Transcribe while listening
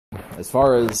as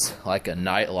far as like a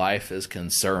nightlife is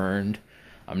concerned,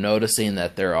 I'm noticing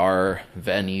that there are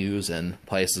venues and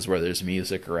places where there's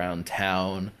music around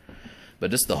town. But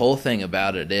just the whole thing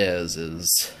about it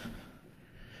is,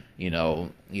 you know,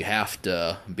 you have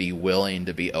to be willing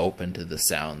to be open to the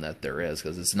sound that there is.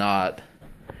 Because it's not,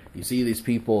 you see these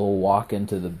people walk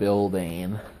into the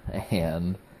building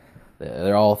and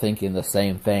they're all thinking the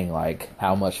same thing, like,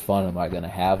 how much fun am I going to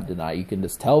have tonight? You can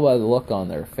just tell by the look on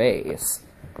their face.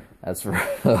 That's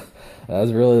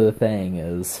really the thing,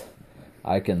 is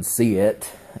I can see it,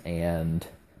 and,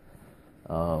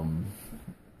 you know,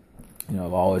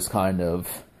 I've always kind of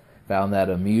found that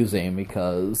amusing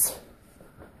because,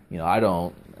 you know,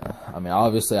 I mean,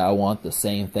 obviously I want the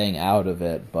same thing out of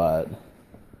it, but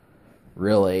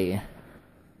really,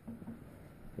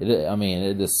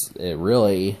 it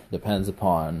really depends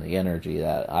upon the energy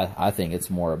that, I think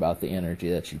it's more about the energy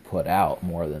that you put out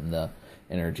more than the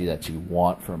energy that you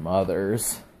want from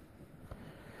others.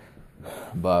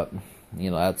 But, you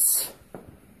know, that's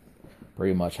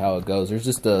pretty much how it goes. There's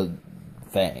just a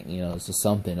thing, you know, it's just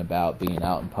something about being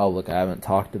out in public. I haven't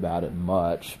talked about it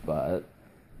much, but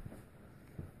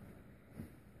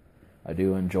I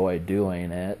do enjoy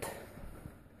doing it.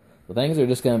 So things are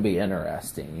just going to be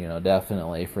interesting, you know,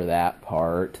 definitely for that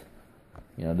part.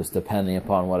 You know, just depending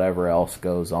upon whatever else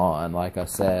goes on. Like I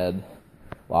said,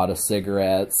 a lot of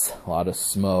cigarettes, a lot of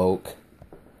smoke,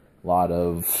 a lot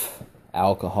of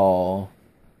alcohol,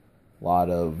 a lot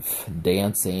of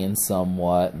dancing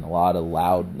somewhat, and a lot of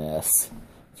loudness.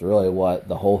 It's really what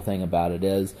the whole thing about it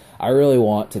is. I really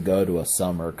want to go to a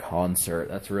summer concert.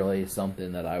 That's really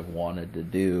something that I've wanted to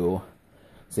do.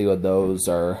 See what those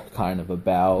are kind of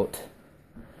about.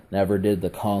 Never did the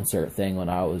concert thing when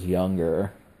I was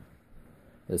younger.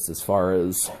 Just as far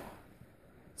as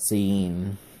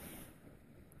seeing,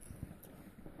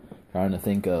 trying to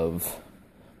think of,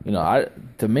 you know,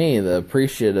 to me, the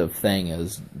appreciative thing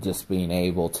is just being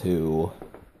able to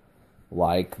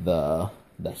like the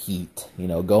heat. You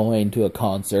know, going to a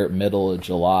concert middle of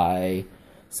July,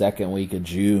 second week of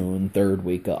June, third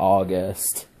week of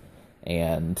August,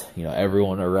 and, you know,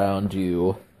 everyone around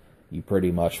you, you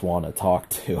pretty much want to talk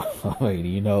to. I mean,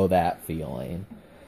 you know that feeling.